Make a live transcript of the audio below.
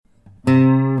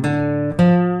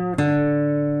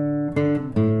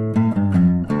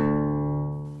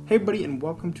Hey everybody, and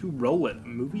welcome to Roll It, a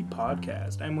movie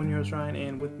podcast. I'm one of your hosts, Ryan,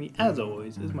 and with me, as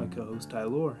always, is my co-host, Ty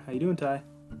Lore. How you doing, Ty?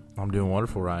 I'm doing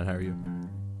wonderful, Ryan. How are you?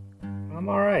 I'm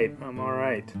alright.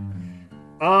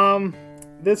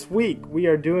 This week, we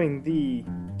are doing the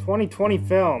 2020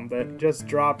 film that just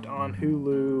dropped on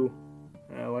Hulu,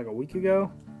 like a week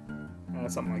ago?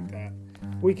 Something like that.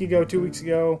 A week ago, 2 weeks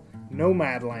ago,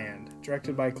 Nomadland,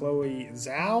 directed by Chloe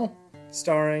Zhao,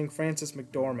 starring Frances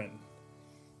McDormand.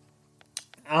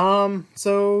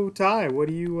 So Ty, what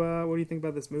do you think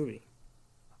about this movie?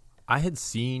 I had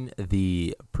seen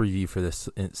the preview for this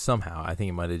somehow. I think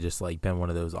it might have just like been one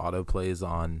of those auto plays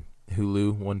on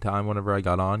Hulu one time whenever I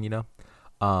got on,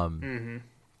 And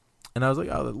I was like,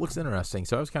 oh, that looks interesting.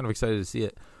 So I was kind of excited to see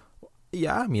it.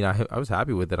 Yeah, I mean, I was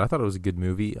happy with it. I thought it was a good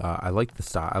movie. I liked the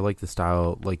style. I liked the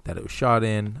style like that it was shot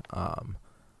in. I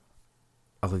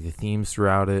liked the themes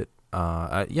throughout it.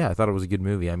 I thought it was a good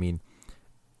movie. I mean,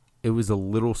 it was a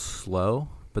little slow,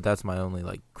 but that's my only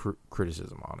like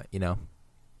criticism on it,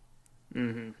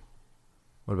 Mm-hmm.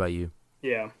 What about you?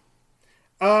 Yeah.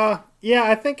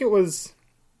 I think it was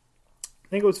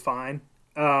fine.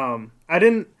 I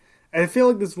feel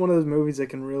like this is one of those movies that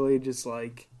can really just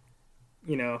like,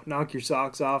 knock your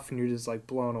socks off and you're just like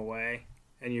blown away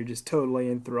and you're just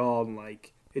totally enthralled and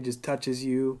like it just touches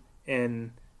you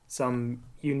in some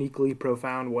uniquely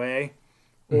profound way.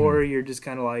 Mm-hmm. Or you're just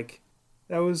kind of like,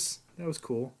 that was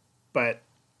cool, but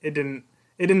it didn't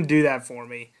do that for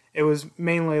me. It was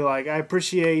mainly like I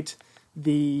appreciate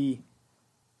the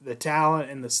talent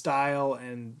and the style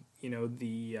and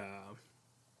the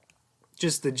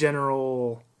just the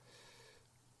general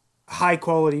high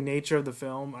quality nature of the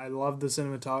film. I loved the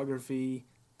cinematography.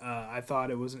 I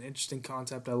thought it was an interesting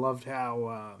concept. I loved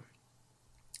how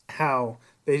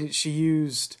she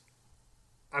used.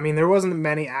 I mean, there wasn't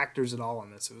many actors at all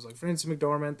in this. It was like Frances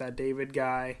McDormand, that David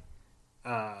guy,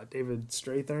 David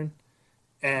Strathairn,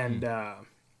 and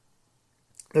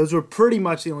those were pretty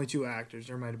much the only two actors.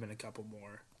 There might have been a couple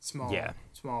more small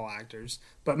actors,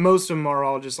 but most of them are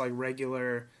all just like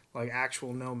regular, like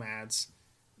actual nomads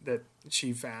that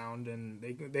she found, and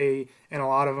they and a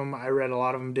lot of them, I read a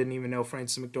lot of them didn't even know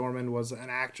Frances McDormand was an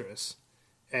actress,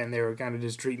 and they were kind of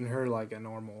just treating her like a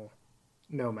normal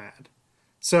nomad.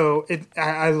 So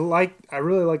I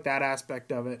really like that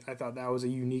aspect of it. I thought that was a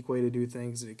unique way to do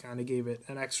things. It kind of gave it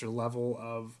an extra level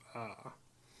of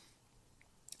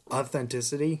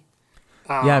authenticity.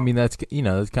 I mean that's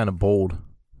kind of bold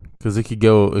because it could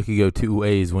go two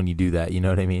ways when you do that. You know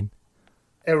what I mean?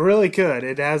 It really could.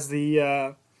 It has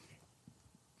the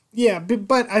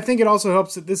but I think it also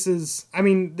helps that this is. I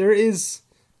mean, there is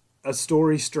a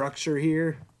story structure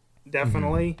here,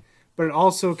 definitely. Mm-hmm. But it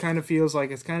also kind of feels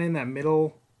like it's kind of in that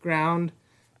middle ground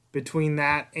between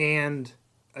that and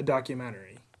a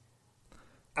documentary.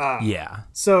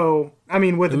 So, I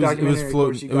mean, with the documentary,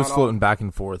 it was floating back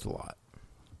and forth a lot.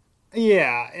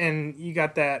 Yeah, and you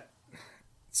got that.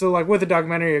 So, like, with the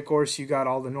documentary, of course, you got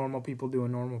all the normal people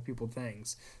doing normal people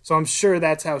things. So I'm sure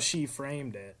that's how she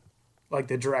framed it. Like,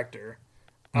 the director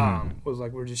was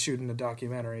like, we're just shooting a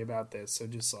documentary about this. So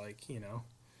just, like,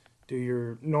 do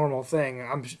your normal thing.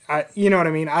 You know what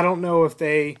I mean? I don't know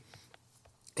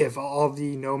if all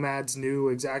the nomads knew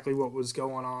exactly what was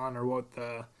going on or what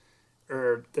the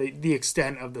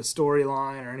extent of the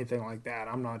storyline or anything like that.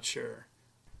 I'm not sure,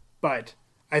 but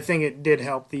I think it did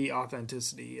help the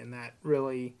authenticity, and that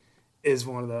really is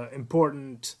one of the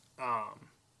important. I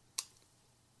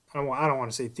don't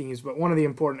want to say themes, but one of the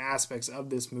important aspects of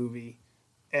this movie,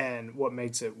 and what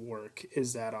makes it work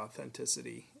is that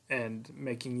authenticity. And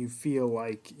making you feel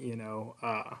like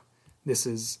this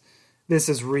is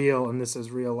real and this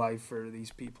is real life for these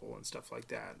people and stuff like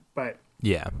that. But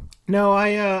no,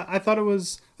 I thought it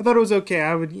was okay.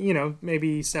 I would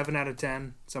maybe 7 out of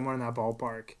 10, somewhere in that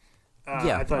ballpark.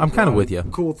 I thought I'm kind of with you.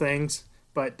 Cool things,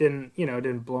 but didn't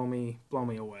blow me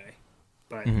away.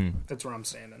 But that's where I'm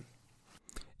standing.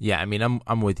 Yeah, I mean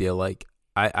I'm with you. Like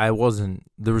I wasn't.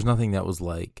 There was nothing that was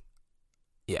like,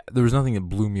 there was nothing that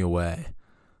blew me away.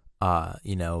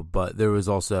 But there was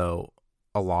also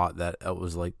a lot that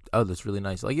was like, oh, that's really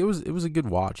nice. Like it was a good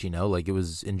watch, like it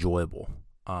was enjoyable.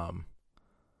 I'm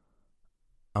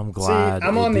glad. See,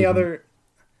 I'm on the other.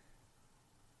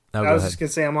 No, I was just gonna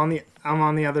say I'm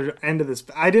on the other end of this.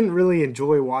 I didn't really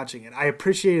enjoy watching it. I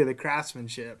appreciated the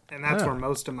craftsmanship, and that's where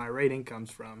most of my rating comes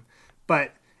from.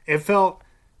 But it felt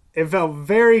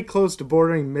very close to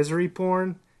bordering misery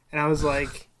porn, and I was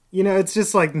like, it's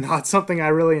just like not something I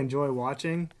really enjoy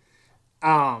watching.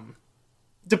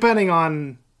 Depending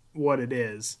on what it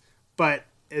is, but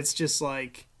it's just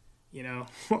like,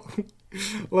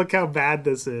 look how bad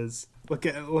this is. Look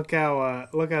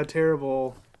how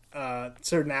terrible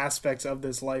certain aspects of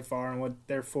this life are and what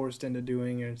they're forced into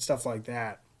doing and stuff like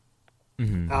that.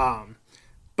 Mm-hmm.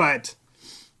 But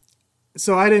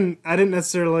so I didn't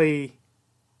necessarily,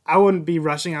 I wouldn't be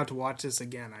rushing out to watch this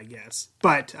again, I guess.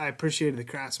 But I appreciated the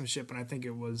craftsmanship, and I think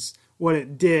it was what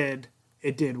it did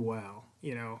well,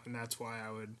 and that's why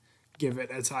I would give it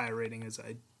as high a rating as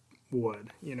I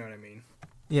would. You know what I mean?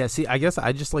 Yeah. See, I guess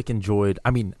I just enjoyed.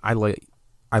 I mean, I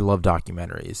love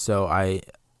documentaries, so I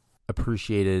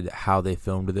appreciated how they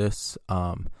filmed this.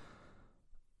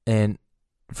 And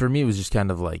for me, it was just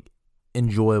kind of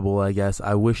enjoyable, I guess.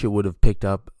 I wish it would have picked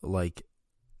up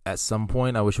at some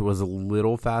point. I wish it was a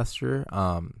little faster.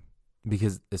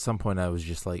 Because at some point I was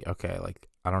just okay,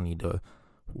 I don't need to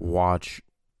watch,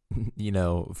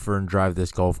 Fern drive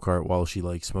this golf cart while she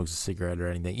smokes a cigarette or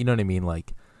anything. You know what I mean?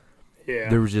 Yeah.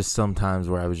 There was just some times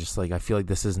where I was just I feel like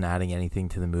this isn't adding anything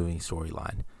to the moving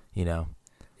storyline. Yeah.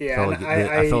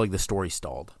 I felt like the story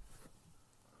stalled.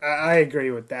 I agree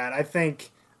with that. I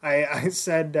think I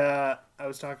said, I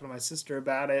was talking to my sister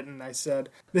about it, and I said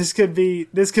this could be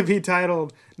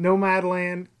titled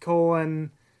Nomadland: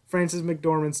 Frances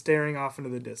McDormand staring off into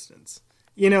the distance.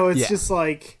 It's just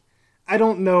I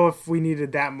don't know if we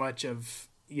needed that much of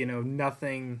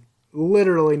nothing,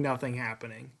 literally nothing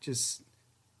happening, just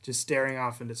staring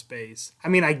off into space. I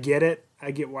mean, I get it,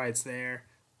 I get why it's there,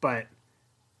 but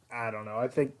I don't know. I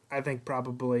think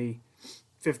probably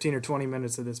 15 or 20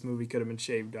 minutes of this movie could have been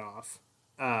shaved off.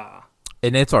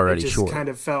 And it's already it just short. Kind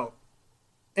of felt,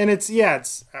 and it's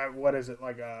what is it,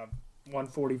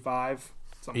 145?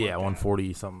 Something yeah, like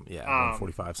 140 something. Yeah,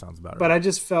 145 sounds about right. But I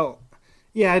just felt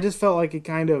like it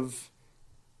kind of,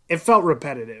 it felt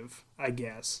repetitive, I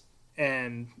guess,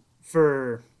 and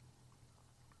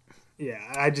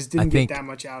I just didn't get that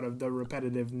much out of the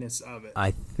repetitiveness of it.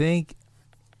 I think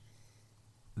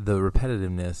the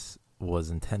repetitiveness was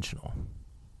intentional.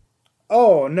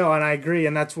 Oh, no, and I agree,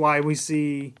 and that's why we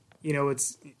see,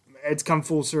 it's come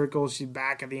full circle. She's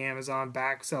back at the Amazon,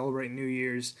 back celebrating New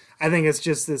Year's. I think it's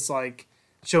just this,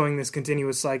 showing this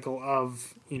continuous cycle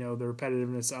of, the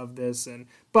repetitiveness of this.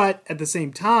 But at the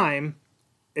same time,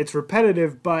 it's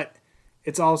repetitive, but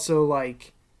it's also,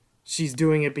 she's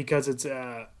doing it because it's,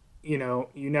 you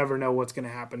never know what's going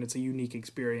to happen. It's a unique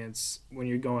experience when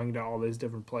you're going to all these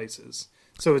different places.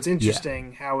 So it's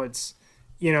interesting how it's,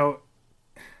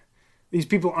 these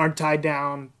people aren't tied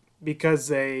down because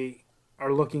they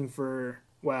are looking for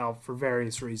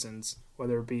various reasons,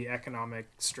 whether it be economic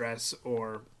stress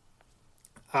or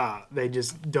they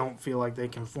just don't feel like they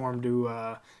conform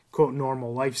to quote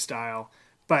normal lifestyle.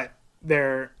 But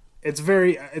it's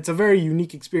a very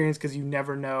unique experience because you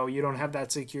never know. You don't have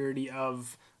that security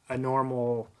of a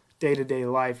normal day-to-day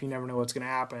life. You never know what's going to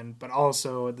happen. But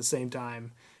also at the same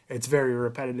time, it's very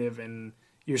repetitive and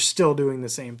you're still doing the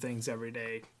same things every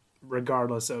day,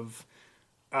 regardless of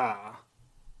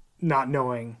not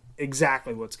knowing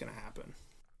exactly what's going to happen.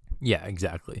 Yeah,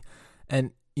 exactly.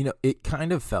 And, it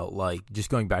kind of felt just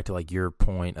going back to your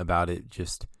point about it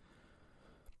just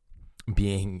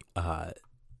being,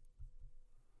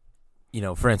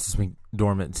 Frances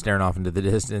McDormand staring off into the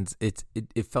distance. It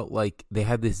felt like they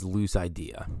had this loose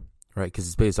idea, right? Because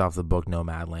it's based off the book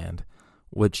Nomadland,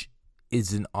 which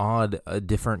is a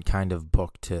different kind of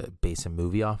book to base a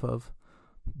movie off of.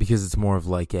 Because it's more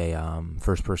of a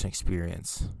first-person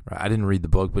experience. Right? I didn't read the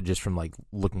book, but just from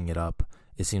looking it up,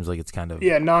 it seems like it's kind of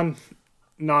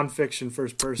non-fiction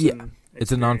first-person. Yeah,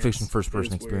 it's a non-fiction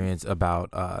first-person experience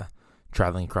about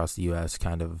traveling across the U.S.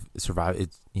 Kind of survive.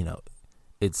 It's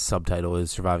its subtitle is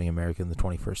 "Surviving America in the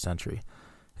 21st Century."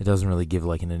 It doesn't really give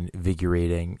an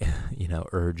invigorating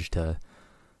urge to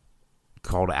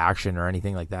call to action or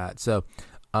anything like that. So.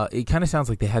 It kind of sounds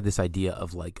like they had this idea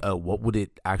of what would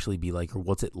it actually be like, or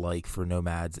what's it like for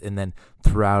nomads? And then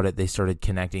throughout it, they started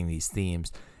connecting these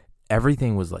themes.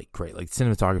 Everything was great.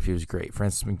 Cinematography was great.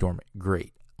 Frances McDormand,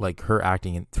 great. Her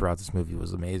acting throughout this movie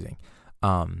was amazing.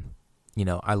 I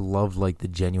loved the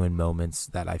genuine moments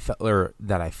that I felt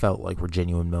were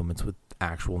genuine moments with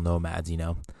actual nomads.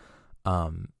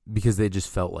 Because they just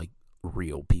felt like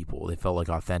real people. They felt like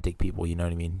authentic people. You know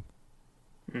what I mean?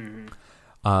 Mm-hmm.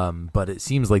 But it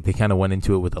seems like they kind of went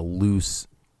into it with a loose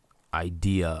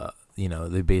idea.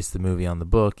 They based the movie on the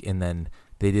book, and then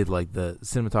they did the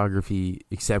cinematography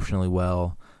exceptionally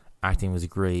well. Acting was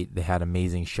great. They had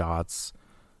amazing shots,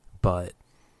 but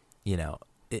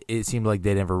it seemed like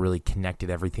they never really connected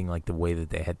everything the way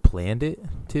that they had planned it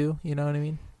to. You know what I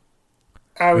mean?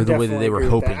 Or the way that they were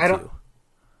hoping to.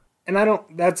 And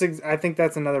I think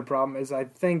that's another problem. Is I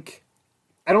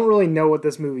don't really know what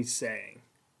this movie's saying.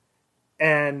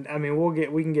 And I mean,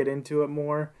 we can get into it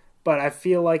more, but I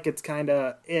feel like it's kind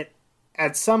of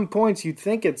at some points you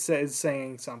think it's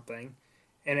saying something,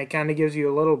 and it kind of gives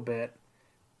you a little bit,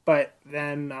 but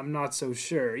then I'm not so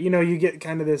sure. You get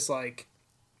kind of this like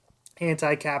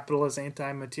anti-capitalist,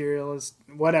 anti-materialist,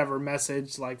 whatever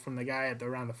message, like from the guy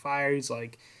around the fire. He's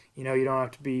like, you don't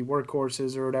have to be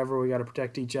workhorses or whatever. We got to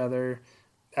protect each other,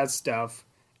 that stuff.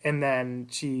 And then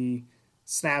she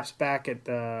snaps back at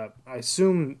I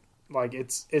assume like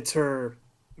it's her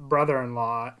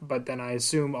brother-in-law, but then I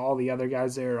assume all the other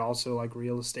guys there are also like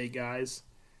real estate guys.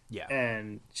 Yeah.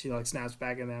 And she like snaps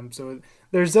back at them. So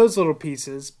there's those little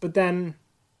pieces, but then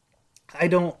I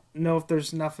don't know if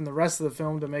there's enough in the rest of the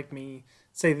film to make me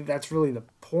say that that's really the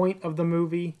point of the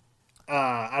movie.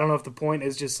 I don't know if the point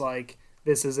is just like,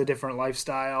 this is a different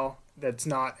lifestyle that's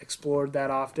not explored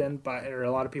that often, or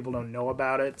a lot of people don't know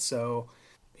about it. So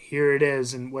here it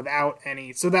is, and without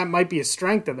any. So that might be a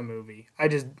strength of the movie. I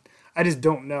just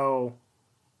don't know.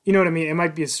 You know what I mean? It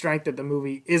might be a strength that the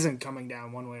movie isn't coming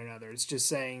down one way or another. It's just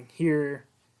saying, here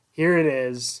it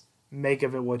is. Make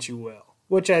of it what you will.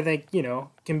 Which I think,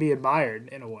 can be admired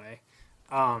in a way.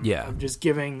 Of just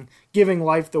giving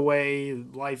life the way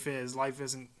life is. Life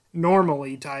isn't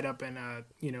normally tied up in a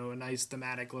nice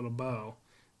thematic little bow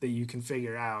that you can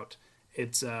figure out.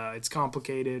 It's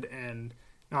complicated and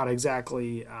not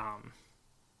exactly,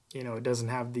 it doesn't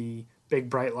have the big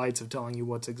bright lights of telling you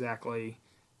what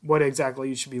exactly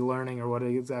you should be learning or what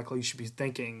exactly you should be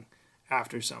thinking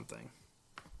after something.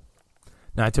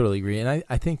 No, I totally agree. And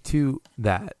I think too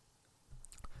that,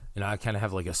 I kind of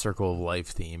have like a circle of life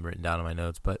theme written down in my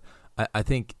notes, but I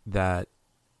think that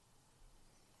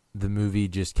the movie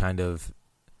just kind of,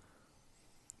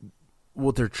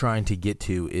 what they're trying to get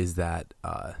to is that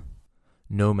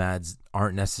nomads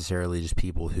aren't necessarily just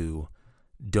people who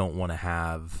don't want to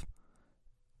have,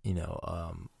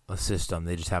 a system.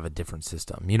 They just have a different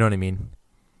system. You know what I mean?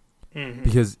 Mm-hmm.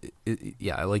 Because,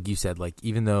 like you said, like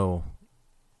even though,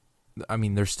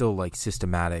 there's still like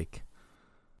systematic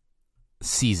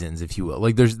seasons, if you will.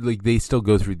 Like there's like they still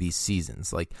go through these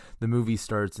seasons. Like the movie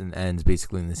starts and ends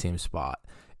basically in the same spot.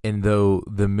 And though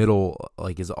the middle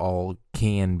like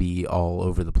can be all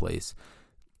over the place,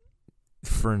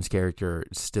 Fern's character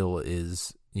still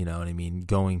is,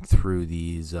 going through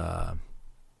these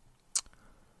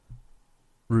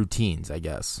routines, I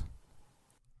guess.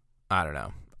 I don't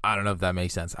know if that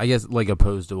makes sense. I guess like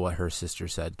opposed to what her sister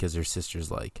said, because her sister's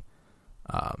like,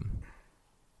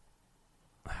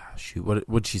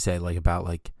 what'd she say? Like about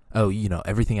like, oh,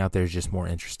 everything out there is just more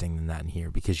interesting than that in here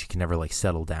because you can never like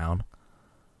settle down.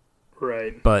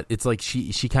 Right. But it's like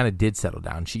she kind of did settle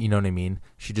down. She, you know what I mean?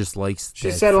 She just likes.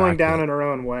 She's settling down in her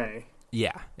own way.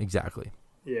 Yeah, exactly.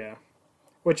 Yeah.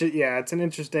 Which, it's an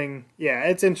interesting. Yeah,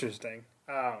 it's interesting.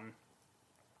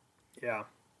 Yeah.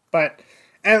 But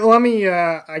let me.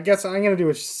 I guess I'm gonna do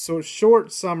a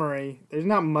short summary. There's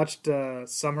not much to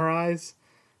summarize,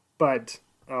 but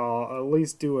I'll at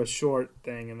least do a short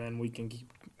thing, and then we can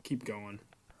keep going.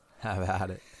 Have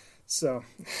at it. So.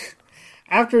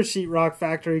 After a sheetrock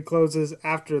factory closes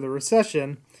after the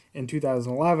recession in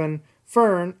 2011,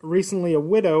 Fern, recently a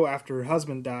widow after her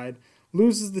husband died,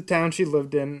 loses the town she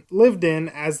lived in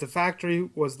as the factory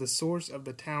was the source of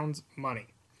the town's money.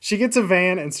 She gets a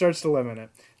van and starts to live in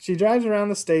it. She drives around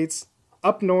the states,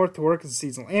 up north to work as a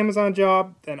seasonal Amazon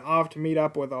job, then off to meet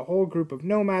up with a whole group of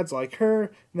nomads like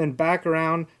her, then back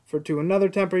around to another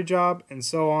temporary job, and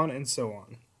so on and so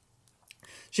on.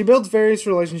 She builds various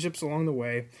relationships along the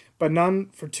way, but none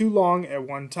for too long at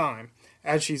one time,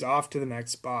 as she's off to the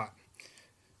next spot.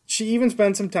 She even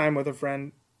spends some time with a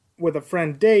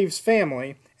friend Dave's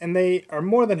family, and they are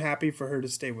more than happy for her to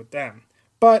stay with them.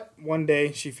 But one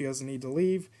day she feels the need to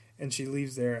leave, and she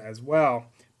leaves there as well.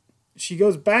 She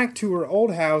goes back to her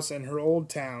old house and her old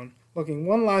town, looking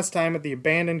one last time at the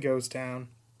abandoned ghost town,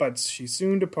 but she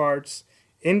soon departs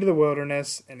into the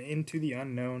wilderness and into the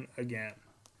unknown again.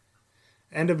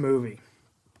 End of movie.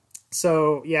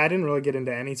 So, I didn't really get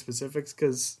into any specifics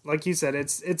because, like you said,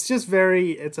 it's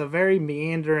a very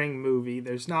meandering movie.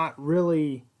 There's not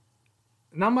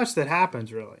much that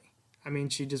happens, really.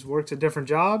 She just works at different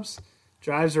jobs,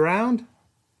 drives around,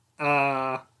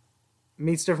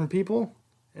 meets different people,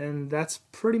 and that's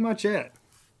pretty much it.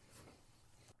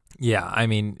 Yeah,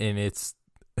 and it's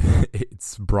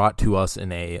it's brought to us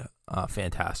in a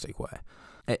fantastic way.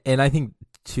 And I think,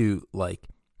 too, like,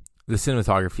 the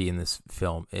cinematography in this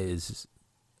film is,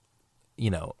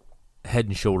 head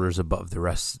and shoulders above the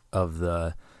rest of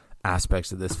the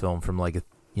aspects of this film from like,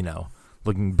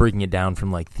 breaking it down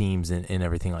from like themes and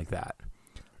everything like that.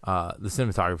 The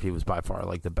cinematography was by far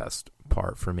like the best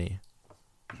part for me.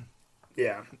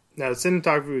 Yeah, no, the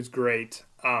cinematography was great.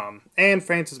 And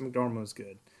Frances McDormand was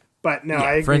good. But no, Yeah,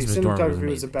 I agree. Frances McDormand was Cinematography was the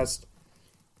amazing. best.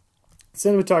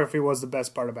 Cinematography was the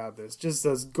best part about this. Just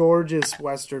those gorgeous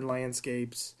Western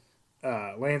landscapes,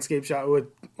 landscape shot with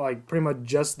like pretty much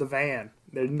just the van.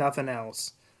 There's nothing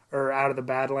else, or out of the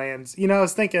Badlands. You know, I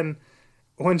was thinking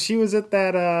when she was at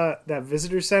that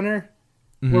visitor center.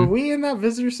 Were we in that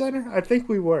visitor center? I think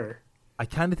we were. I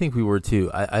kind of think we were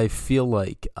too. I feel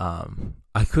like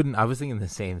I couldn't. I was thinking the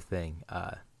same thing,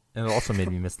 and it also made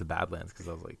me miss the Badlands because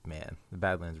I was like, man, the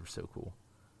Badlands were so cool.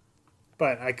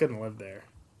 But I couldn't live there.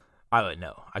 I would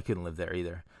know. I couldn't live there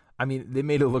either. I mean, they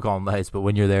made it look all nice, but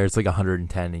when you're there, it's like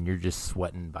 110, and you're just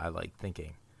sweating by like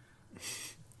thinking.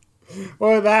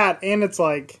 Well, that, and it's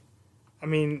like, I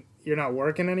mean, you're not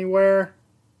working anywhere,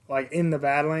 like in the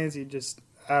Badlands. You just,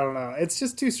 I don't know. It's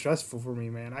just too stressful for me,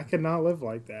 man. I could not live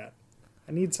like that.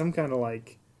 I need some kind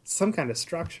of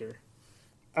structure.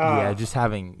 Yeah, just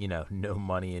having no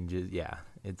money and just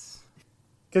it's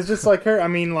because just like her, I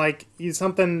mean, like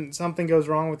something goes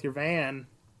wrong with your van,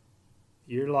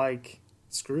 you're like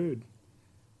screwed.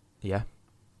 Yeah,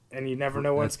 and you never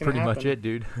know what's that's going to happen. pretty much it,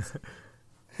 dude.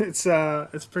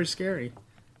 It's pretty scary,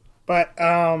 but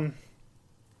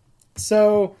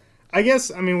so I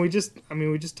guess we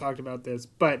just talked about this,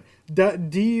 but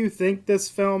do you think this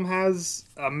film has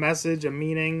a message, a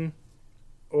meaning,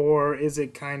 or is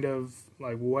it kind of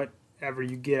like whatever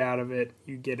you get out of it,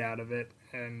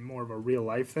 and more of a real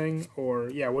life thing? Or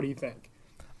what do you think?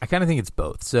 I kind of think it's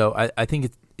both. So I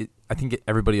think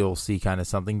everybody will see kind of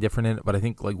something different in it, but I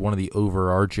think like one of the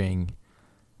overarching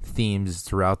themes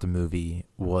throughout the movie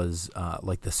was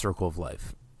like the circle of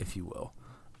life, if you will.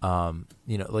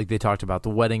 Like they talked about the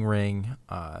wedding ring.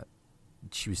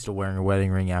 She was still wearing her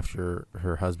wedding ring after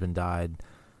her husband died,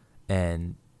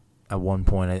 and at one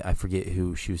point, I forget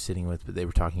who she was sitting with, but they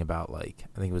were talking about, like,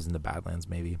 I think it was in the Badlands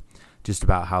maybe, just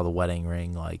about how the wedding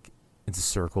ring, like, it's a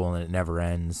circle and it never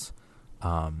ends.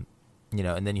 And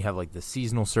then you have, like, the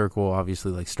seasonal circle,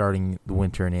 obviously, like, starting the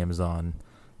winter in Amazon.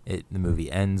 The movie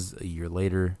ends a year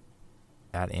later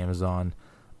at Amazon.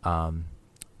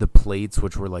 The plates,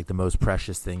 which were, like, the most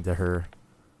precious thing to her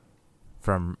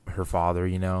from her father,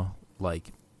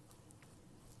 like...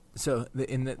 So,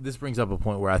 this brings up a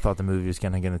point where I thought the movie was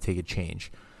kind of going to take a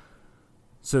change.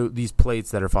 So, these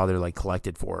plates that her father, like,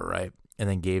 collected for her, right, and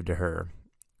then gave to her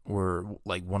were,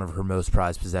 like, one of her most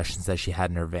prized possessions that she had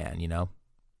in her van,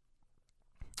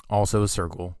 Also a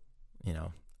circle,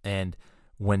 And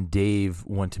when Dave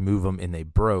went to move them and they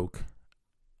broke,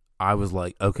 I was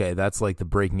like, okay, that's, like, the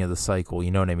breaking of the cycle, you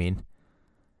know what I mean?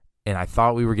 And I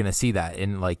thought we were going to see that.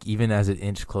 And, like, even as it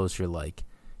inched closer, like...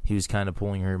 he was kind of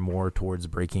pulling her more towards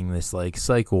breaking this like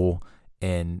cycle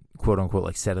and quote unquote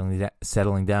like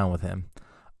settling down with him.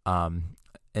 And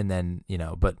then,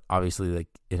 but obviously like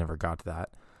it never got to that,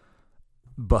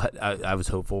 but I was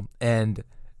hopeful. And,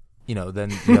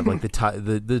 then you have like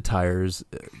the tires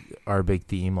are a big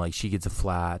theme. Like she gets a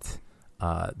flat,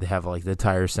 they have like the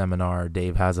tire seminar.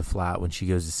 Dave has a flat when she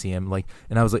goes to see him. Like,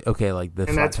 and I was like, okay, like the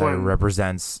flat tire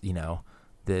represents,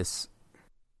 this,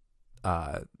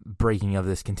 breaking of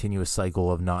this continuous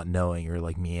cycle of not knowing or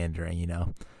like meandering,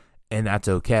 and that's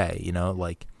okay,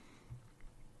 like,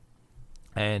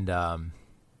 and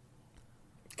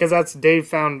because that's Dave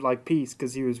found like peace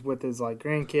because he was with his like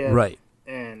grandkid, right,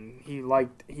 and he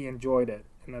enjoyed it,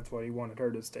 and that's why he wanted her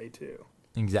to stay too.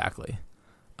 Exactly.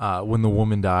 When the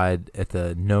woman died at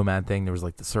the Nomad thing, there was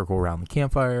like the circle around the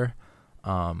campfire,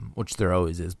 which there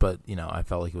always is, but I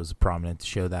felt like it was prominent to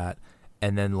show that.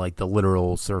 And then, like, the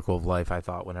literal circle of life, I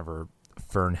thought, whenever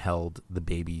Fern held the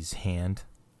baby's hand,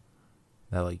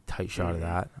 that, like, tight shot of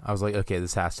that, I was like, okay,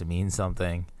 this has to mean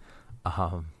something.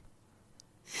 So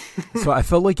I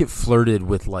felt like it flirted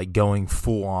with, like, going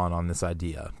full on this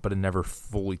idea, but it never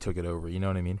fully took it over. You know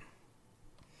what I mean?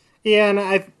 Yeah, and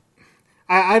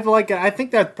I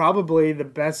think that's probably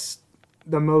the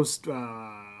most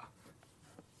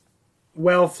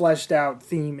well fleshed out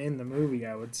theme in the movie,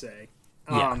 I would say.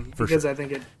 Because sure. I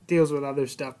think it deals with other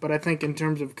stuff, but I think in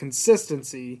terms of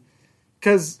consistency,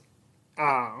 because,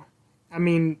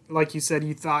 like you said,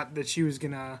 you thought that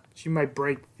she might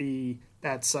break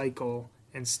that cycle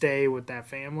and stay with that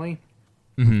family,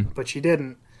 but she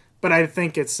didn't. But I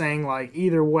think it's saying like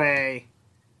either way,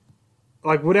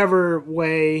 like whatever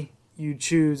way you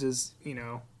choose is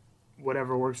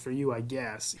whatever works for you, I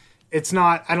guess. It's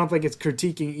not. I don't think it's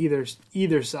critiquing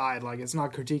either side. Like it's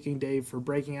not critiquing Dave for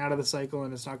breaking out of the cycle,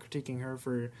 and it's not critiquing her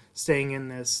for staying in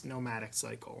this nomadic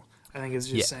cycle. I think it's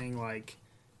just saying like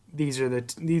these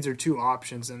are two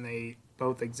options, and they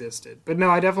both existed. But no,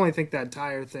 I definitely think that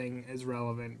tire thing is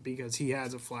relevant because he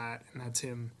has a flat, and that's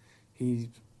him.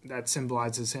 That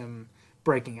symbolizes him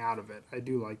breaking out of it. I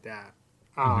do like that.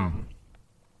 But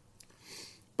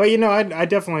I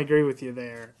definitely agree with you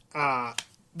there.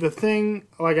 The thing,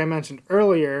 like I mentioned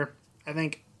earlier, I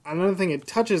think another thing it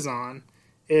touches on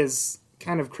is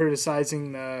kind of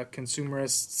criticizing the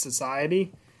consumerist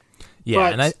society.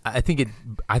 Yeah, but, and I think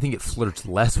it flirts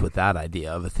less with that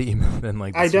idea of a theme than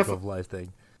like the circle of life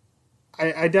thing.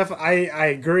 I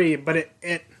agree, but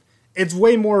it's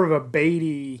way more of a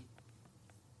baity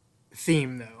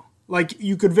theme though. Like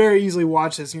you could very easily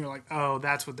watch this and you're like, oh,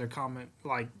 that's what they're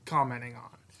commenting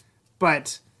on.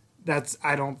 But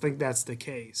I don't think that's the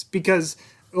case, because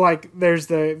like there's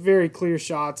the very clear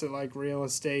shots at like real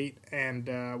estate and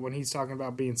when he's talking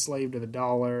about being slave to the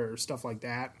dollar or stuff like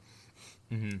that.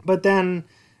 Mm-hmm. But then,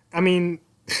 I mean,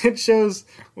 it shows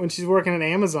when she's working at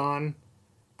Amazon.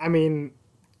 I mean,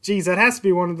 geez, that has to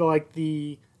be one of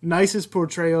the nicest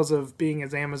portrayals of being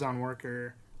as Amazon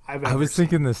worker I've ever seen. I was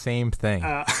thinking the same thing.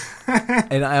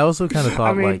 And I also kind of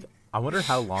thought, I wonder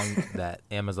how long that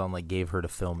Amazon gave her to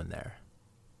film in there.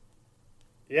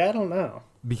 Yeah, I don't know.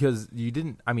 Because you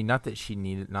didn't, I mean, not that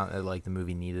the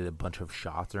movie needed a bunch of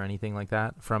shots or anything like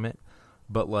that from it,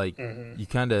 but you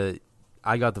kind of,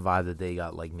 I got the vibe that they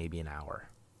got maybe an hour.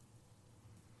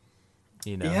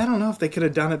 Yeah, I don't know if they could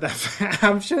have done it that fast.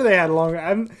 I'm sure they had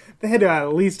longer. They had to have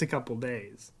at least a couple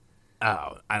days.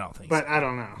 Oh, I don't think so. But I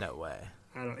don't know. No way.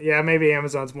 Yeah, maybe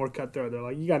Amazon's more cutthroat. They're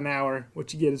like, you got an hour.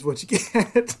 What you get is what you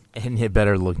get. And it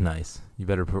better look nice. You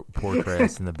better portray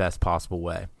us in the best possible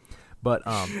way. But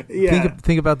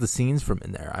think about the scenes from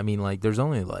in there. I mean, there's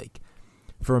only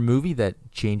for a movie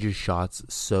that changes shots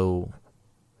so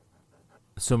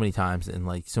many times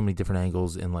and so many different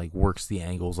angles and works the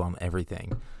angles on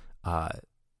everything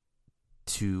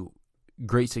to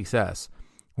great success.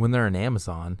 When they're in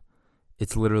Amazon,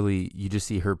 it's literally you just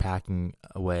see her packing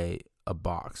away a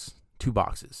box, 2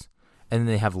 boxes, and then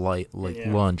they have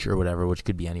lunch or whatever, which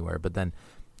could be anywhere. But then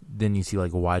you see a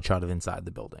wide shot of inside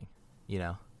the building,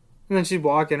 And then she's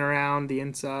walking around the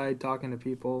inside talking to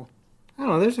people. I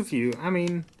don't know. There's a few. I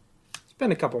mean,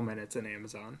 spend a couple minutes in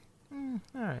Amazon. All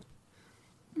right.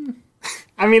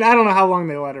 I mean, I don't know how long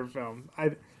they let her film.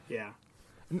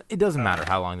 It doesn't matter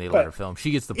how long they let her film. She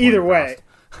gets the point. Either way.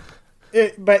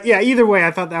 Either way,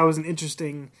 I thought that was an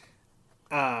interesting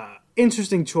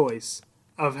choice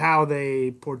of how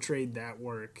they portrayed that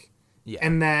work. Yeah.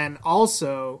 And then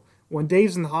also, when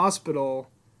Dave's in the hospital,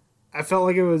 I felt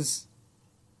like it was...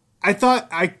 I thought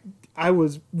I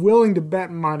was willing to bet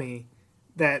money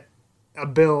that a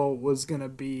bill was going to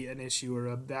be an issue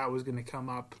or that was going to come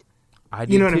up.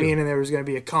 You know what I mean? And there was going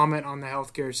to be a comment on the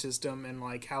healthcare system and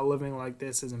how living like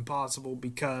this is impossible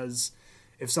because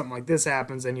if something like this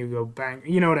happens, then you go bang.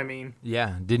 You know what I mean?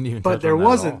 Yeah, didn't even. But there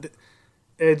wasn't.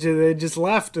 It just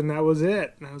left, and that was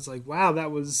it. And I was like, wow,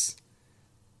 that was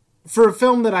for a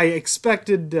film that I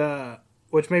expected.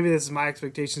 Which maybe this is my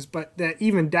expectations, but that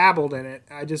even dabbled in it.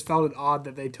 I just felt it odd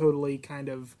that they totally kind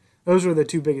of. Those were the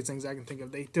 2 biggest things I can think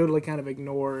of. They totally kind of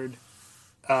ignored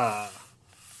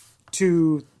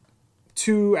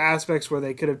two aspects where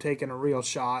they could have taken a real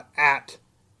shot at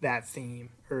that theme,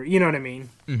 or you know what I mean?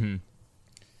 Mm-hmm.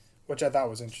 Which I thought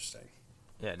was interesting.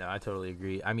 Yeah, no, I totally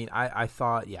agree. I mean, I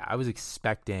thought, I was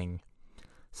expecting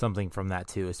something from that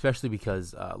too, especially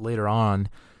because later on,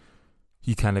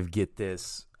 you kind of get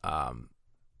this,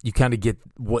 you kind of get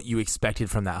what you expected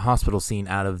from that hospital scene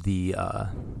out of the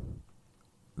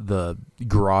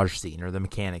garage scene or the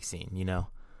mechanic scene,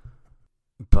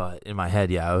 But in my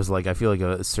head, I was like, I feel like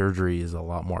a surgery is a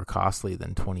lot more costly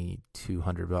than $2,200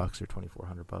 or $2,400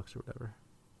 or whatever.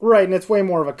 Right, and it's way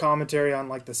more of a commentary on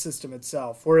the system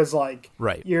itself. Whereas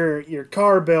your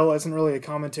car bill isn't really a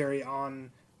commentary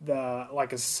on the a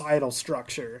societal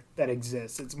structure that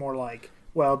exists. It's more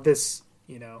this,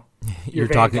 You're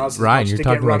talking Ryan. You're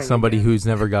talking like somebody who's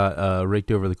never got raked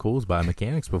over the coals by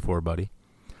mechanics before, buddy.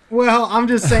 Well, I'm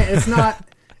just saying it's not.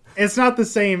 It's not the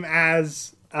same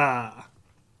as.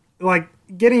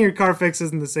 Getting your car fixed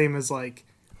isn't the same as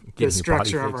the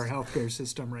structure of our healthcare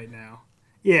system right now.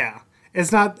 Yeah,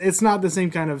 it's not the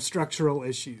same kind of structural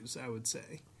issues, I would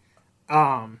say.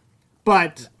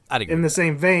 But in the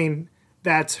same vein,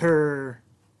 that's her.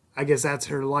 I guess that's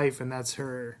her life and that's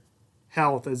her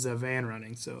health as a van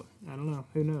running. So I don't know.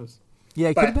 Who knows? Yeah,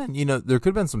 it could have been. There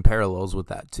could have been some parallels with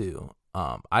that too.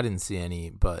 I didn't see any,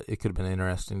 but it could have been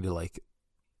interesting to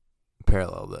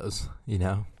parallel those.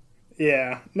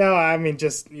 Yeah. No, I mean,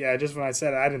 just when I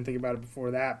said it, I didn't think about it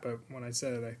before that, but when I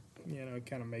said it, it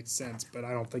kind of makes sense, but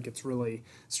I don't think it's really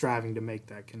striving to make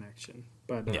that connection.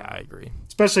 But yeah, I agree.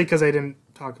 Especially because I didn't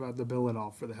talk about the bill at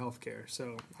all for the healthcare,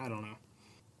 so I don't know.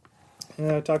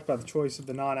 I talked about the choice of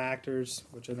the non-actors,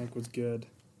 which I think was good.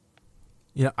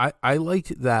 I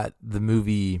liked that the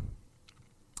movie.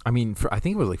 I mean, I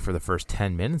think it was like for the first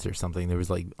 10 minutes or something, there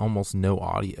was like almost no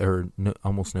audio or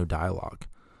almost no dialogue.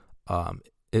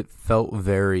 It felt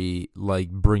very like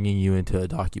bringing you into a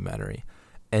documentary.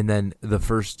 And then the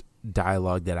first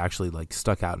dialogue that actually like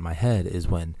stuck out in my head is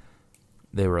when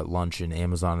they were at lunch in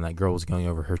Amazon and that girl was going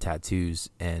over her tattoos,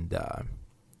 and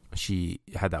she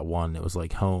had that one. It was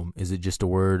like, home. Is it just a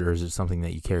word, or is it something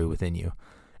that you carry within you?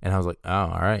 And I was like, oh,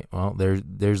 all right. Well,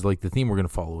 there's like the theme we're going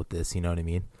to follow with this. You know what I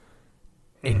mean?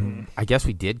 And I guess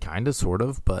we did kind of, sort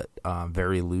of, but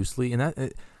very loosely. And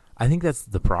I think that's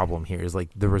the problem here is like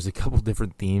there was a couple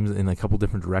different themes and a couple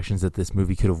different directions that this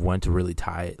movie could have went to really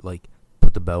tie it, like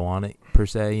put the bow on it per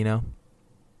se, you know?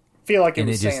 Feel like it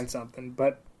was saying something,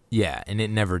 but yeah, and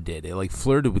it never did. It like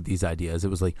flirted with these ideas. It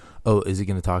was like, oh, is it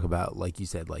going to talk about, like you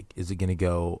said, like is it going to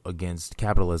go against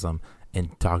capitalism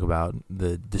and talk about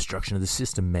the destruction of the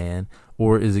system, man,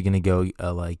 or is it going to go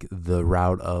like the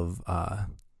route of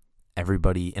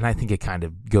everybody? And I think it kind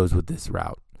of goes with this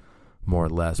route more or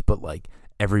less, but like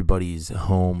everybody's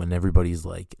home and everybody's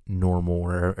like normal,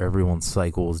 or everyone's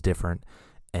cycle is different,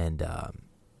 and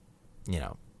you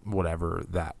know, whatever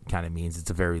that kind of means. It's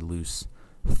a very loose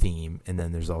theme. And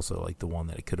then there's also like the one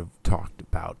that it could have talked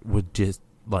about with just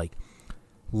like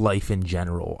life in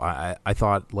general. I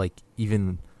thought like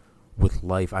even with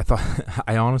life,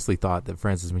 I honestly thought that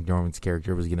Frances McDormand's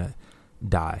character was gonna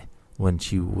die when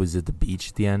she was at the beach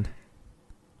at the end.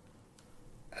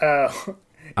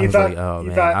 You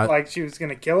thought like she was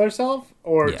gonna kill herself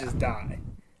or just die?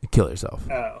 Kill herself.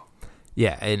 Oh.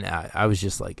 Yeah, and I was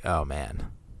just like, oh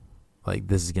man, like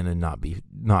this is gonna not be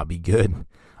good,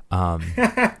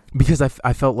 because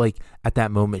I felt like at that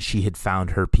moment she had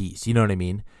found her peace. You know what I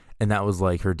mean? And that was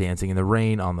like her dancing in the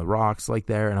rain on the rocks, like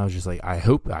there. And I was just like, I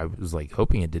was like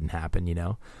hoping it didn't happen, you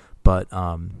know. But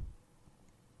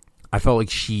I felt like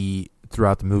she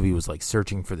throughout the movie was like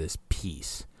searching for this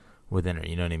peace within her.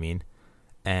 You know what I mean?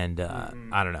 And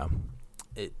I don't know.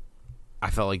 I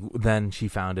felt like then she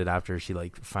found it after she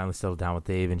like finally settled down with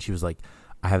Dave, and she was like,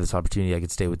 I have this opportunity. I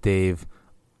could stay with Dave.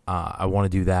 I want to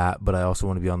do that, but I also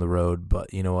want to be on the road.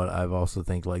 But you know what? I've also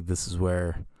think like this is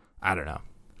where, I don't know.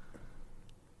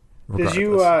 Did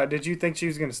you think she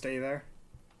was going to stay there?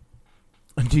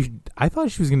 Dude, I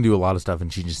thought she was going to do a lot of stuff,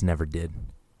 and she just never did.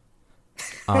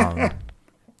 But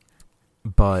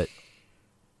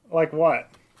like what?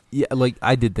 Yeah, like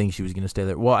I did think she was going to stay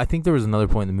there. Well, I think there was another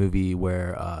point in the movie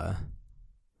where I'm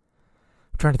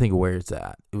trying to think of where it's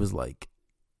at. It was like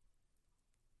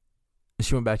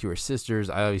she went back to her sisters.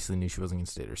 I obviously knew she wasn't going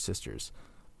to stay at her sisters,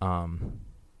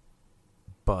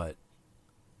 but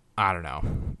I don't know.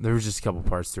 There was just a couple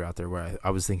parts throughout there where I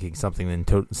was thinking something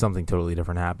totally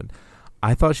different happened.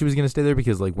 I thought she was going to stay there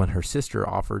because like when her sister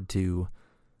offered to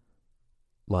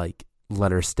like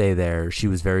let her stay there, she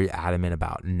was very adamant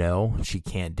about no, she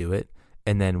can't do it.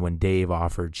 And then when Dave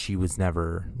offered, she was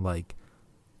never like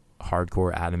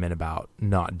hardcore adamant about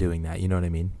not doing that. You know what I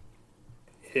mean?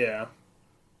 Yeah.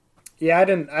 Yeah, I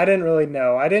didn't really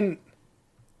know.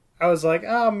 I was like,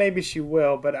 oh, maybe she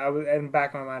will, but in the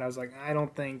back of my mind, I was like, I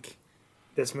don't think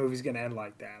this movie's gonna end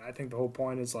like that. I think the whole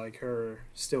point is like her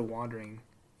still wandering.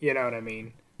 You know what I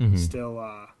mean? Mm-hmm. Still,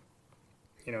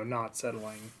 not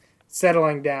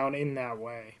settling down in that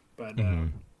way. But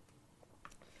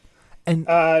and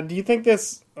do you think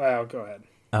this? Well, go ahead.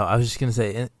 Oh, I was just gonna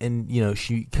say, and you know,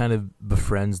 she kind of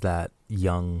befriends that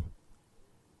young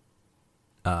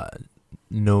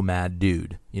nomad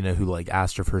dude, you know, who like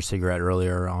asked her for a cigarette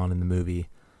earlier on in the movie,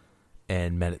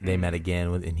 and they met again,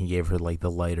 and he gave her like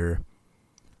the lighter.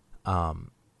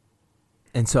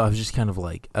 And so I was just kind of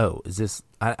like, oh, is this?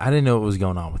 I didn't know what was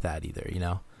going on with that either. You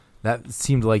know, that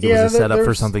seemed like it was a setup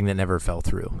for something that never fell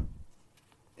through.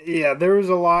 Yeah, there was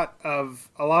a lot of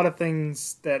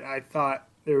things that I thought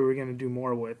they were going to do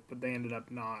more with, but they ended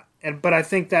up not. But I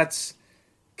think that's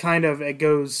kind of it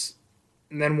goes.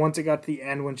 And then once it got to the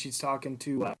end, when she's talking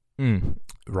to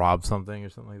Rob something or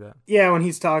something like that. Yeah, when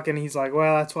he's talking, he's like,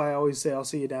 well, that's why I always say I'll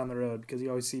see you down the road, because you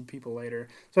always see people later.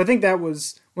 So I think that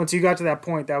was, once you got to that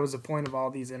point, that was the point of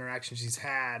all these interactions she's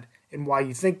had and why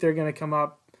you think they're going to come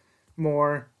up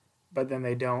more, but then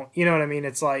they don't. You know what I mean?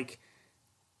 It's like,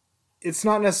 it's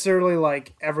not necessarily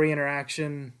like every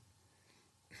interaction.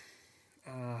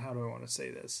 How do I want to say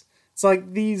this? It's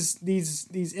like these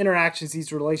interactions,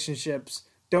 these relationships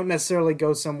don't necessarily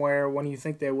go somewhere when you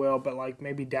think they will, but like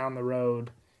maybe down the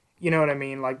road. You know what I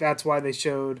mean? Like that's why they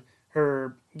showed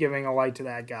her giving a light to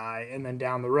that guy, and then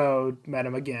down the road met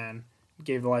him again,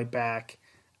 gave the light back.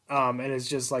 And it's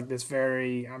just like this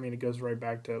very, I mean, it goes right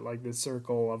back to like this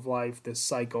circle of life, this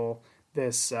cycle,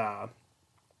 this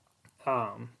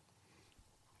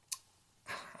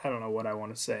I don't know what I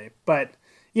want to say, but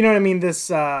you know what I mean.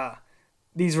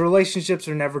 These relationships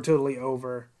are never totally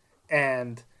over,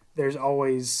 and there's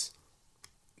always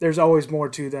more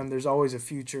to them. There's always a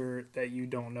future that you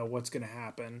don't know what's going to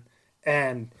happen,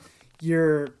 and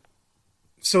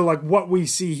so like what we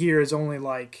see here is only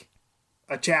like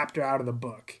a chapter out of the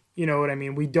book. You know what I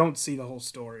mean? We don't see the whole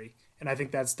story. And I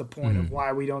think that's the point of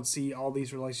why we don't see all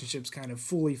these relationships kind of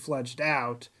fully fledged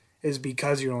out, is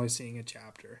because you're only seeing a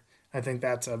chapter. I think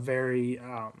that's a very,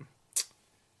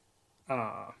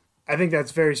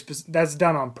 that's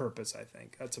done on purpose. I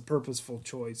think that's a purposeful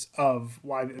choice of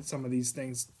why some of these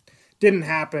things didn't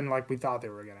happen like we thought they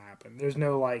were going to happen. There's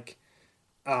no like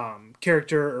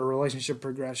character or relationship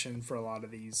progression for a lot of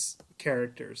these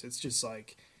characters. It's just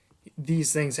like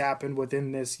these things happened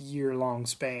within this year-long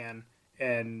span,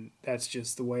 and that's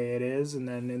just the way it is. And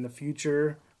then in the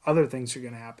future, other things are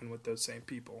going to happen with those same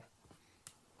people.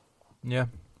 Yeah.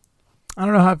 I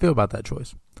don't know how I feel about that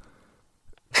choice.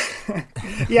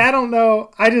 Yeah, I don't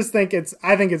know. I think it's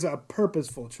a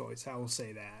purposeful choice. I will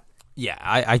say that. Yeah,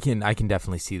 I can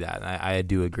definitely see that. I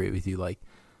do agree with you. Like,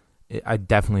 I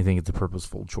definitely think it's a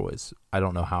purposeful choice. I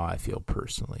don't know how I feel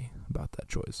personally about that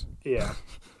choice. Yeah,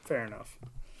 fair enough.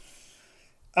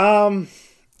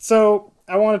 So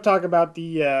I want to talk about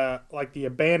the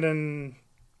abandoned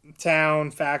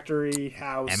town, factory,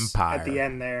 house Empire at the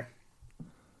end there.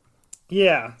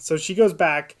 Yeah, so she goes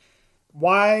back.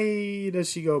 Why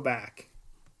does she go back?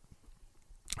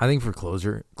 I think for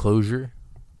closure.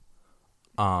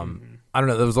 I don't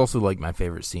know. That was also like my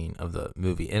favorite scene of the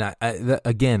movie, and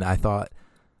I thought,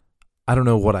 I don't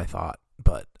know what I thought,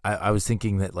 but I was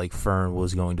thinking that like Fern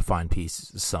was going to find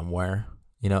peace somewhere,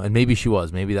 you know, and maybe she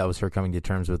was. Maybe that was her coming to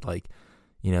terms with like,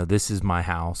 you know, this is my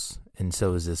house, and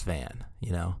so is this van,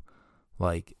 you know,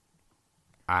 like.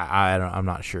 I'm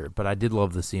not sure, but I did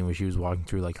love the scene where she was walking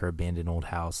through like her abandoned old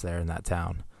house there in that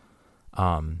town.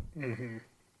 I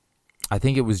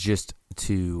think it was just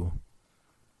to.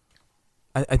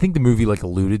 I think the movie like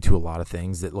alluded to a lot of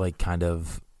things that like kind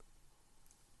of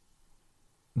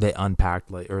they unpacked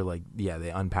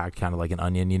kind of like an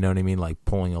onion, you know what I mean? Like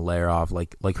pulling a layer off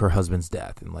like her husband's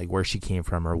death and like where she came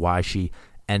from or why she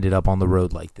ended up on the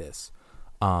road like this.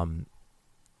 You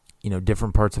know,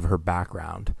 different parts of her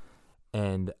background.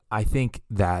 And I think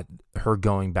that her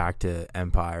going back to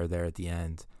Empire there at the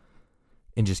end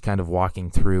and just kind of walking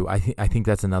through, I think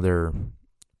that's another.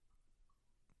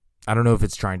 I don't know if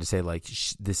it's trying to say like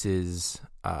this is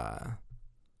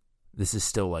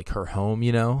still like her home,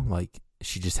 you know, like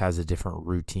she just has a different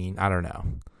routine. I don't know.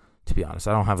 To be honest,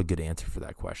 I don't have a good answer for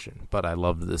that question, but I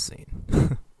loved this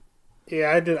scene.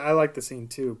 Yeah, I did. I like the scene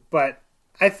too, but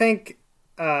I think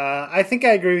I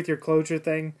agree with your closure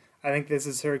thing. I think this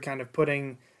is her kind of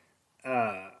putting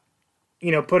an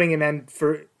end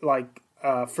for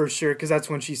for sure, because that's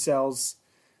when she sells,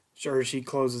 or she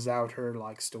closes out her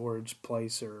like storage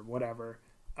place or whatever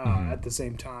at the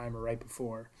same time or right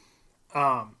before.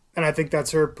 And I think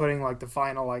that's her putting like the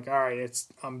final like, all right,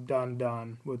 I'm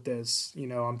done with this. You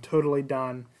know, I'm totally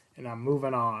done and I'm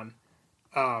moving on.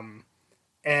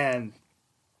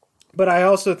 But I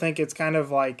also think it's kind of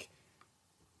like.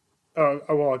 Oh,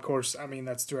 well, of course, I mean,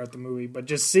 that's throughout the movie, but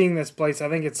just seeing this place, I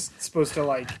think it's supposed to,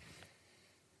 like,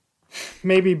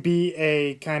 maybe be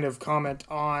a kind of comment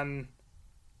on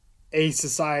a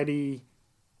society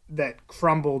that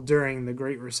crumbled during the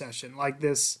Great Recession. Like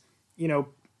this, you know...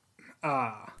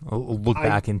 look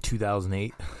back in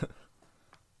 2008.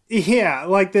 Yeah,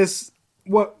 like this,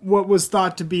 what was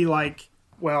thought to be, like,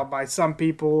 well, by some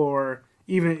people, or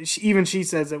even she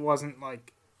says it wasn't,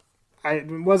 like... it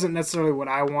wasn't necessarily what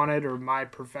I wanted or my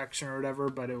perfection or whatever,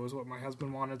 but it was what my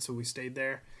husband wanted, so we stayed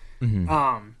there.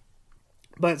 Mm-hmm.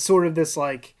 But sort of this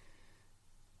like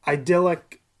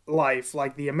idyllic life,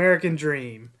 like the American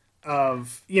dream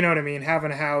of, you know what I mean,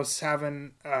 having a house,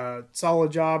 having a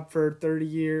solid job for 30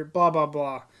 years, blah blah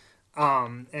blah,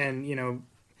 and you know,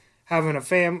 having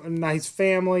a nice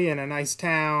family and a nice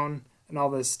town and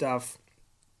all this stuff.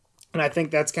 And I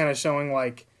think that's kind of showing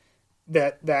like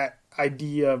that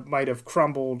idea might have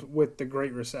crumbled with the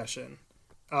Great Recession,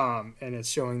 and it's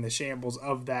showing the shambles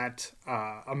of that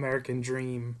American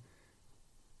dream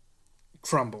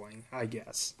crumbling, I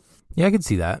guess. Yeah, I could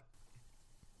see that.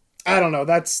 I don't know.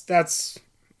 That's I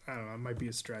don't know. It might be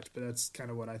a stretch, but that's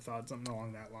kind of what I thought. Something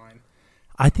along that line.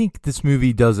 I think this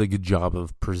movie does a good job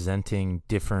of presenting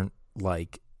different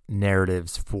like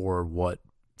narratives for what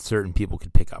certain people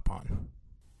could pick up on.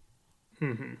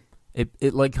 Mm-hmm.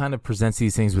 It like kind of presents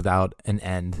these things without an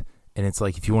end, and it's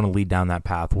like if you want to lead down that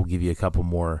path, we'll give you a couple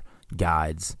more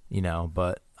guides, you know,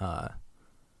 but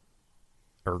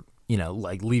or you know,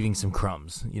 like leaving some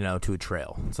crumbs, you know, to a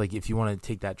trail. It's like if you want to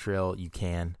take that trail, you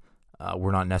can.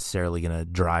 We're not necessarily going to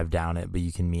drive down it, but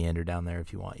you can meander down there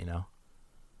if you want, you know?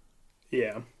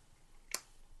 Yeah.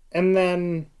 And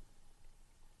then,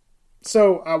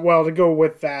 so, well, to go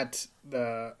with that,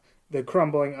 the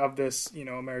crumbling of this, you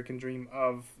know, American dream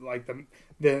of, like,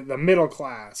 the middle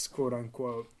class, quote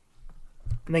unquote,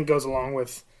 and then goes along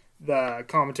with the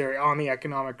commentary on the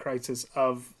economic crisis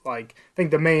of, like, I think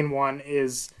the main one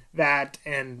is that,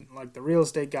 and, like, the real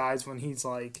estate guys when he's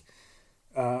like,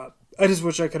 I just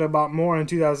wish I could have bought more in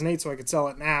 2008 so I could sell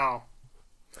it now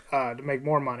to make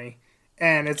more money.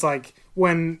 And it's like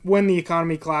when the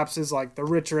economy collapses, like the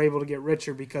rich are able to get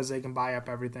richer because they can buy up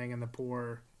everything, and the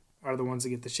poor are the ones that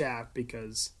get the shaft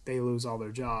because they lose all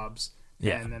their jobs,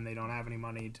 and then they don't have any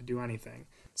money to do anything.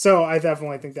 So I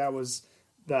definitely think that was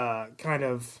the kind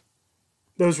of,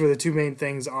 those were the two main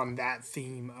things on that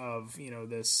theme of, you know,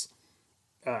 this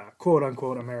quote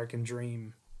unquote American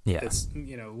dream. Yeah. That's,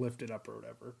 you know, lifted up or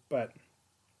whatever. But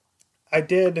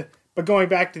going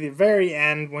back to the very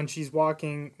end when she's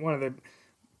walking,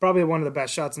 probably one of the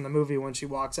best shots in the movie when she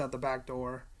walks out the back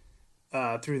door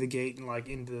through the gate and like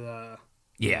into the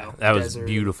that was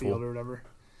beautiful field or whatever.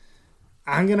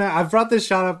 I've brought this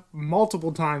shot up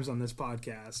multiple times on this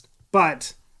podcast,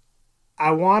 but I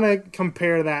want to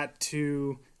compare that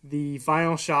to the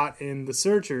final shot in The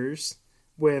Searchers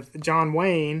with John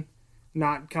Wayne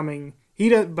not coming.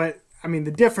 But I mean,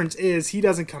 the difference is he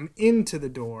doesn't come into the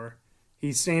door.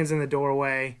 He stands in the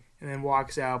doorway and then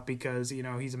walks out because, you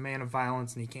know, he's a man of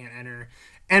violence and he can't enter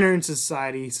into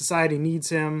society. Society needs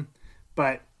him,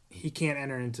 but he can't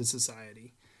enter into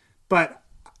society. But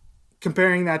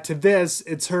comparing that to this,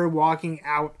 it's her walking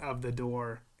out of the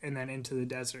door and then into the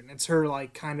desert. And it's her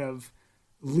like kind of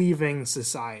leaving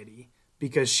society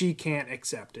because she can't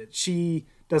accept it. She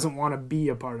doesn't want to be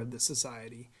a part of the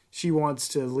society. She wants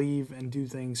to leave and do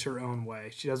things her own way.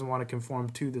 She doesn't want to conform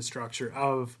to the structure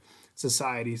of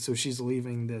society, so she's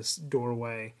leaving this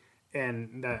doorway.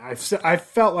 And that I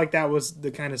felt like that was the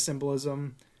kind of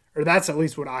symbolism, or that's at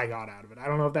least what I got out of it. I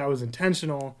don't know if that was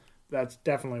intentional. That's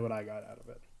definitely what I got out of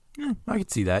it. Yeah, I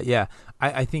could see that. Yeah,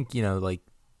 I think, you know, like,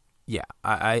 yeah,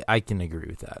 I can agree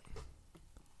with that.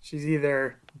 She's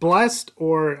either blessed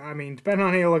or, I mean, depending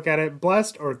on how you look at it,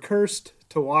 blessed or cursed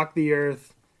to walk the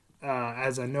earth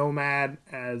as a nomad,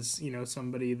 as, you know,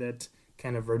 somebody that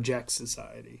kind of rejects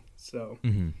society. So,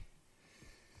 you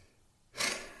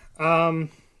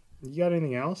got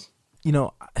anything else? You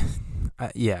know,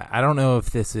 I don't know if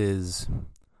this is.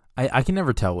 I can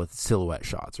never tell with silhouette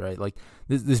shots, right? Like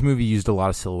this movie used a lot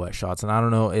of silhouette shots, and I don't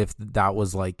know if that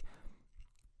was like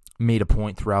made a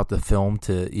point throughout the film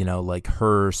to, you know, like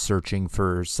her searching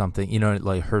for something, you know,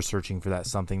 like her searching for that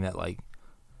something that like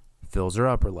fills her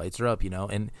up or lights her up, you know,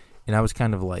 and I was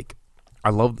kind of like,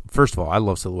 first of all, I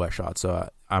love silhouette shots, so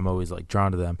I'm always like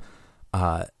drawn to them.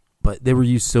 But they were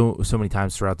used so many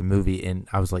times throughout the movie, and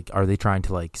I was like, are they trying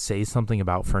to like say something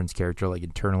about Fern's character, like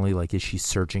internally, like is she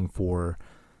searching for,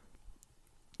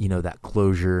 you know, that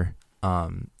closure?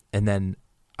 And then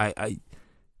I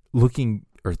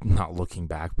not looking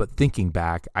back, but thinking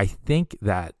back, I think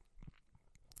that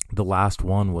the last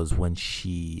one was when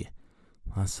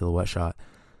last silhouette shot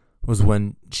was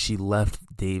when she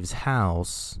left Dave's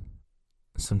house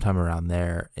sometime around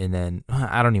there, and then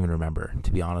I don't even remember,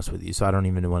 to be honest with you, so I don't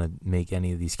even want to make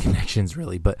any of these connections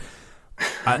really, but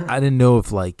I didn't know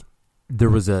if like there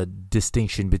was a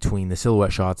distinction between the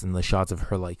silhouette shots and the shots of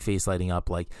her like face lighting up.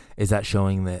 Like, is that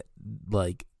showing that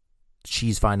like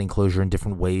she's finding closure in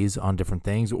different ways on different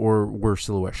things, or were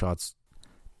silhouette shots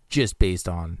just based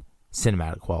on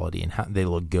cinematic quality and how they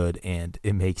look good and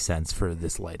it makes sense for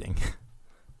this lighting?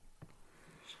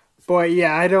 Boy,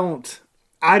 yeah, I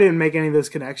didn't make any of those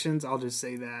connections. I'll just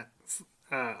say that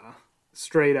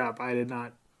straight up. I did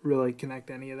not really connect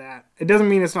any of that. It doesn't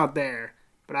mean it's not there,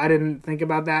 but I didn't think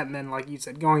about that. And then, like you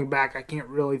said, going back, I can't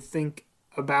really think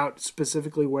about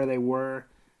specifically where they were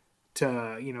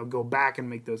to, you know, go back and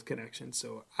make those connections.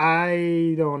 So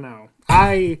I don't know.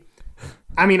 I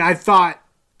mean, I thought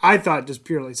just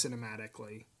purely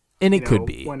cinematically. And it could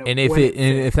be.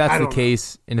 If that's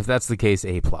the case,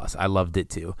 A+. I loved it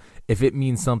too. If it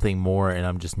means something more and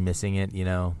I'm just missing it, you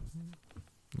know,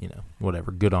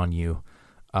 whatever. Good on you.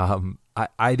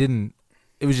 I didn't.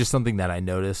 It was just something that I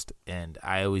noticed, and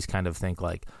I always kind of think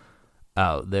like,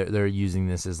 oh, they're using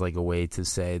this as like a way to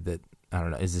say that, I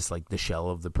don't know, is this like the shell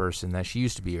of the person that she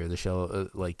used to be, or the shell,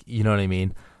 like, you know what I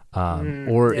mean?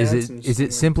 Or is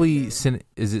it simply just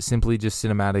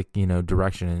cinematic, you know,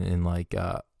 direction and like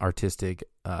artistic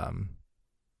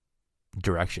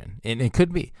direction? And it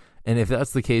could be. And if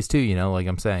that's the case too, you know, like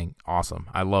I'm saying, awesome.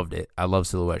 I loved it. I love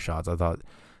silhouette shots. I thought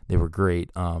they were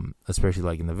great. Especially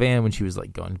like in the van when she was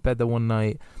like going to bed that one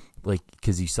night, like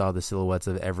because you saw the silhouettes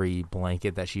of every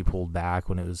blanket that she pulled back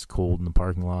when it was cold in the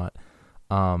parking lot.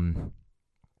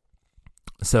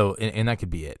 So and that could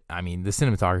be it. I mean, the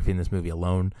cinematography in this movie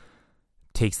alone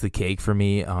takes the cake for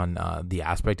me on the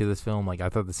aspect of this film. Like I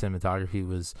thought the cinematography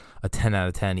was a 10 out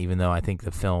of 10, even though I think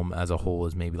the film as a whole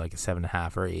is maybe like a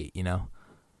 7.5 or 8. You know.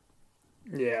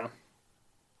 Yeah.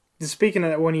 Speaking of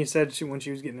that, when you said when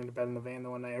she was getting into bed in the van the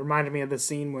one night, it reminded me of the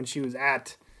scene when she was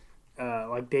at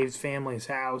like Dave's family's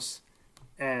house,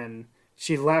 and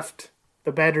she left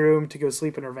the bedroom to go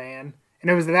sleep in her van. And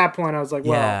it was at that point I was like,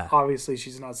 well, obviously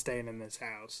she's not staying in this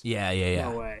house. Yeah.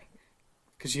 No way.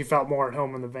 Because she felt more at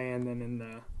home in the van than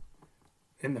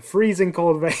in the freezing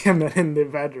cold van than in the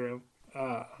bedroom.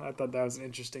 I thought that was an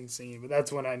interesting scene, but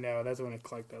that's when it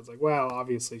clicked. I was like, well,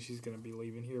 obviously she's going to be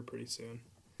leaving here pretty soon.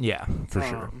 Yeah, for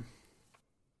sure.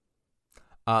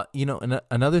 You know,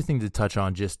 another thing to touch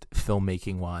on just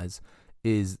filmmaking wise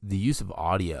is the use of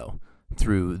audio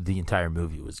through the entire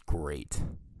movie was great.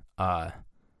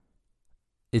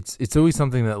 It's always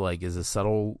something that like is a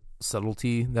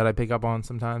subtlety that I pick up on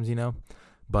sometimes, you know,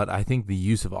 but I think the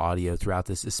use of audio throughout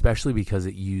this, especially because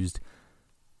it used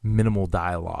minimal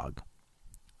dialogue,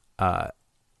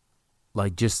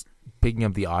 like just picking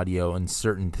up the audio and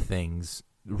certain things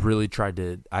really tried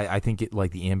to, I think it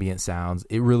like the ambient sounds,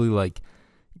 it really like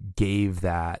gave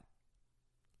that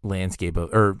landscape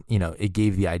of, or, you know, it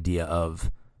gave the idea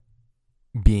of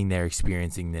being there,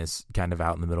 experiencing this kind of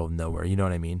out in the middle of nowhere. You know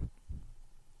what I mean?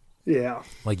 Yeah.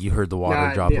 Like you heard the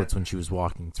water droplets when she was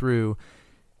walking through.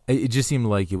 It just seemed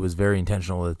like it was very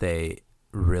intentional that they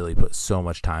really put so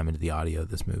much time into the audio of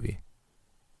this movie.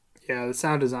 Yeah, the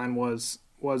sound design was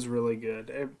really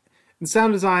good. The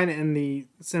sound design and the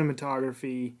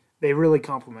cinematography, they really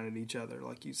complemented each other,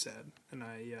 like you said. And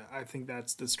I think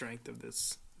that's the strength of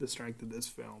this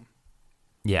film.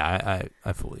 Yeah,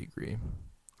 I fully agree.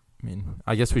 I mean,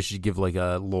 I guess we should give like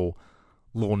a little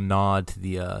nod to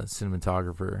the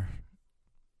cinematographer.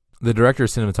 The director of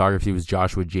cinematography was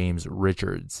Joshua James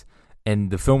Richards,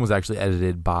 and the film was actually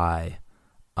edited by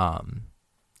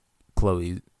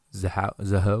Chloe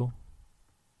Zhao.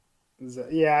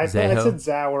 I said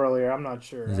Zhao earlier. I'm not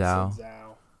sure. Zhao. I said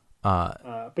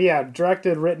Zhao. But yeah,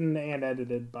 directed, written, and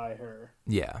edited by her.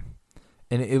 Yeah,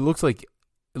 and it looks like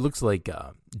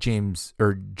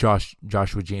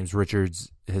Joshua James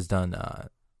Richards has done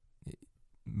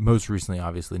most recently,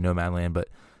 obviously, Nomadland, but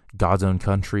God's Own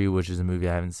Country, which is a movie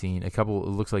I haven't seen. It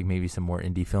looks like maybe some more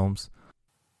indie films.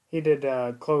 He did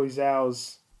Chloe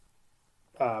Zhao's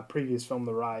previous film,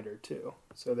 The Rider, too.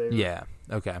 So they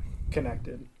were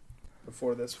connected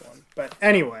before this one. But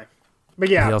anyway,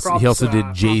 he also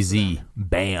did Jay-Z,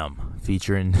 Bam,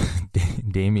 featuring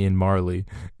Damian Marley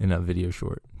in a video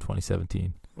short,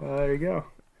 2017. Well, there you go.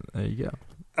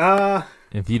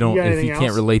 If you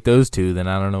can't relate those two, then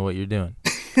I don't know what you're doing.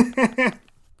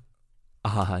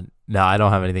 No, I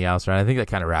don't have anything else, right? I think that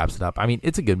kind of wraps it up. I mean,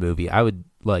 it's a good movie. I would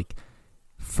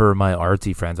for my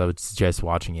artsy friends, I would suggest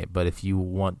watching it. But if you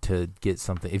want to get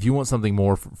something, if you want something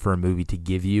more for a movie to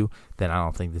give you, then I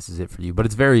don't think this is it for you. But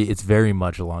it's very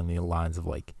much along the lines of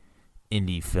like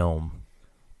indie film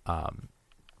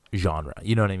genre.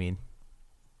 You know what I mean?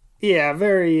 Yeah,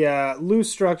 very loose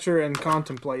structure and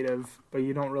contemplative, but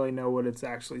you don't really know what it's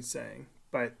actually saying.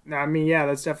 But, I mean, yeah,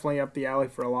 that's definitely up the alley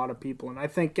for a lot of people. And I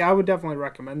think I would definitely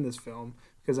recommend this film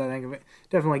because I think it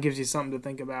definitely gives you something to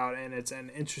think about. And it's an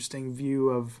interesting view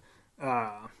of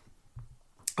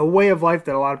a way of life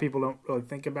that a lot of people don't really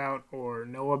think about or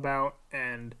know about.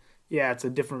 And, yeah, it's a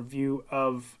different view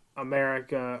of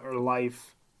America or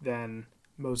life than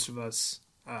most of us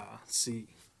see.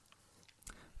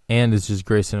 And it's just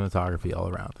great cinematography all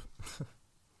around.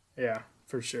 Yeah,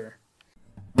 for sure.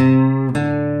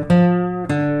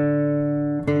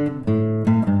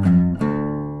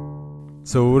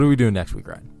 So what are we doing next week,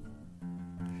 Ryan?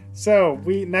 So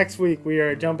next week we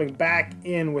are jumping back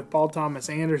in with Paul Thomas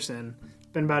Anderson. It's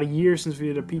been about a year since we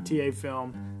did a PTA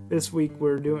film. Next week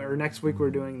we're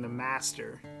doing The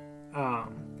Master.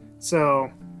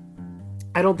 So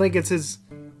I don't think it's his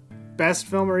best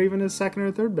film or even his second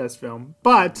or third best film,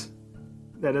 but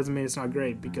that doesn't mean it's not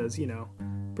great because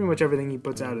pretty much everything he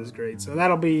puts out is great. So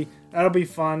that'll be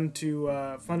fun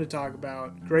to talk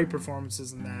about. Great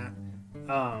performances in that.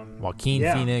 Joaquin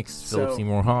Phoenix, Philip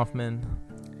Seymour Hoffman.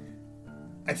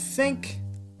 I think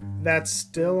that's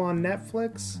still on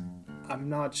Netflix. I'm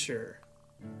not sure.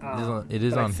 It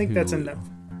is on I think Hulu. That's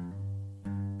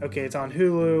okay, it's on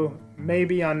Hulu,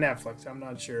 maybe on Netflix. I'm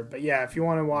not sure, but yeah, if you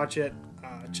want to watch it,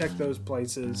 check those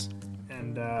places,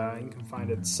 and you can find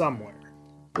it somewhere.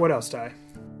 What else, Ty?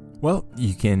 Well,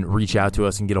 you can reach out to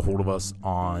us and get a hold of us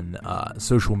on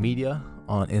social media,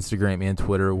 on Instagram and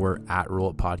Twitter. We're at Roll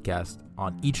It Podcast.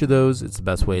 On each of those, it's the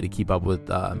best way to keep up with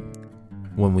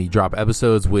when we drop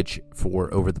episodes, which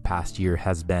for over the past year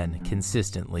has been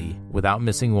consistently, without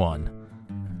missing one,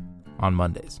 on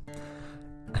Mondays.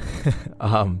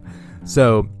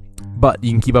 But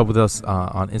you can keep up with us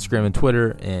on Instagram and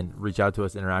Twitter and reach out to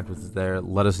us, interact with us there.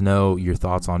 Let us know your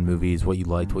thoughts on movies, what you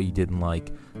liked, what you didn't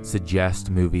like. Suggest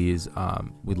movies.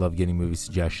 We love getting movie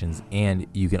suggestions. And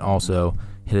you can also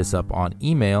hit us up on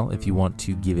email if you want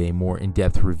to give a more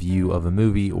in-depth review of a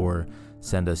movie or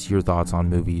send us your thoughts on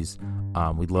movies.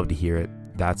 We'd love to hear it.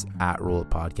 That's at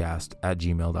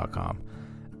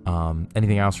rollit.podcast@gmail.com.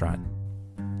 Anything else, Ryan?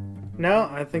 No,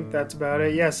 I think that's about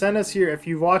it. Yeah, send us if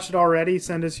you've watched it already,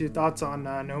 send us your thoughts on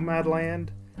Nomadland.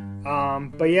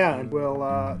 But yeah,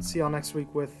 we'll see y'all next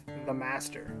week with The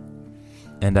Master.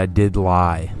 And I did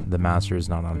lie. The Master is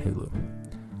not on Hulu.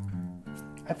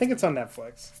 I think it's on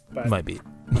Netflix. But Might be.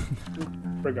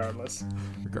 regardless.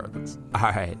 All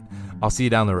right. I'll see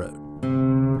you down the road.